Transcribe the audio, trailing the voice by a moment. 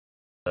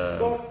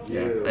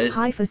Yeah.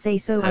 Hi for say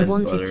so. I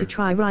wanted to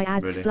try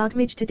Ryad's really. Flood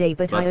Mage today,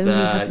 but I only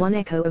have one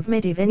echo of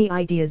Mediv. Any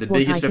ideas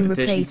what I can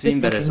replace the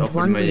second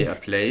one me a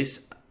with?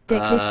 place.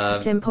 Decklist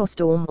Tempo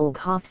Storm Org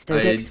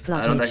Hearthstone Dex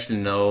Flood I don't Mage. actually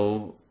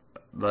know,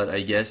 but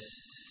I guess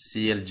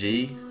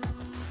CLG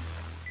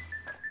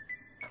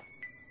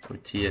or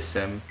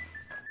TSM.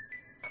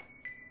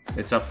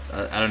 It's up.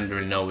 I don't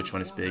really know which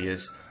one is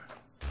biggest,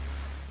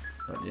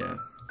 but yeah.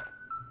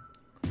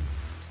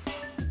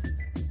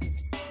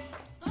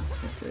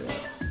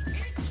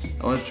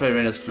 I want to try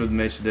Reina's Flood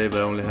Mage today, but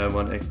I only have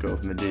one echo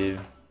of Mediv.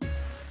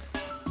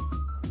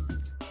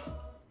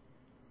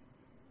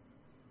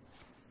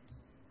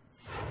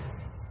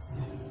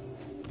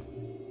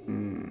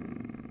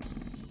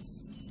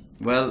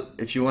 Well,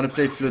 if you want to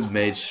play Flood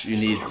Mage, you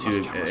need to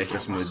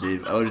echoes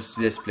Mediv. I would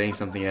suggest playing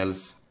something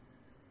else.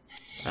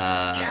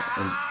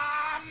 Scammers.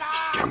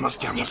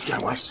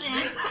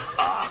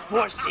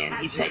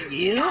 Forsen, is that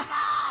you?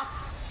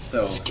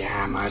 So,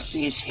 Scammers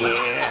is here.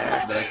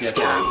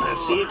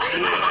 Scammers is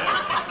here.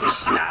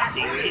 There's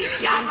nothing he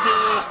can do.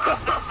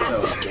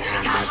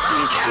 Scammers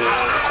is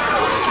here.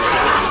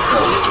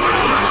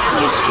 Scammers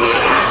is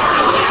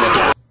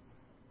here.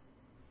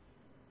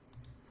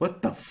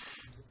 what the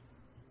f?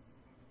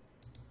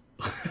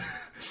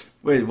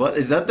 Wait, what?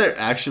 Is that their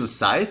actual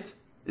site?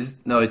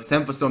 No, it's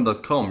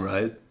tempestorm.com,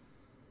 right?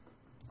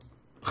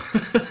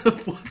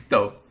 What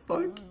the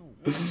fuck?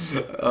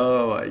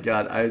 Oh my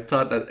god, I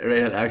thought that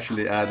Ray had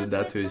actually added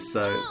that to his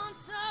site.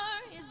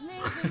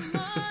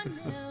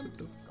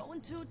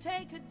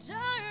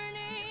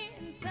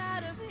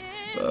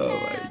 Oh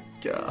my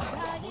god.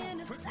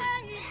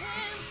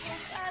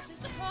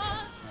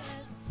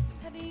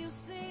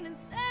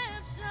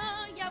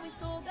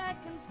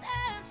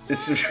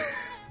 It's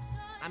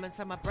I'm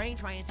inside my brain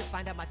trying to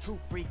find out my true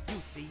freak,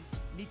 you see.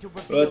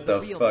 what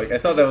the fuck? I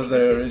thought that was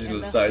their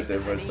original site there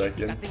for a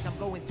second. I think I'm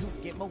going to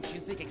get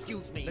motion sick,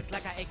 excuse me. Looks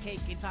like I ate cake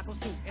and tacos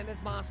too, and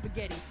there's my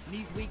spaghetti.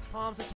 These weak palms are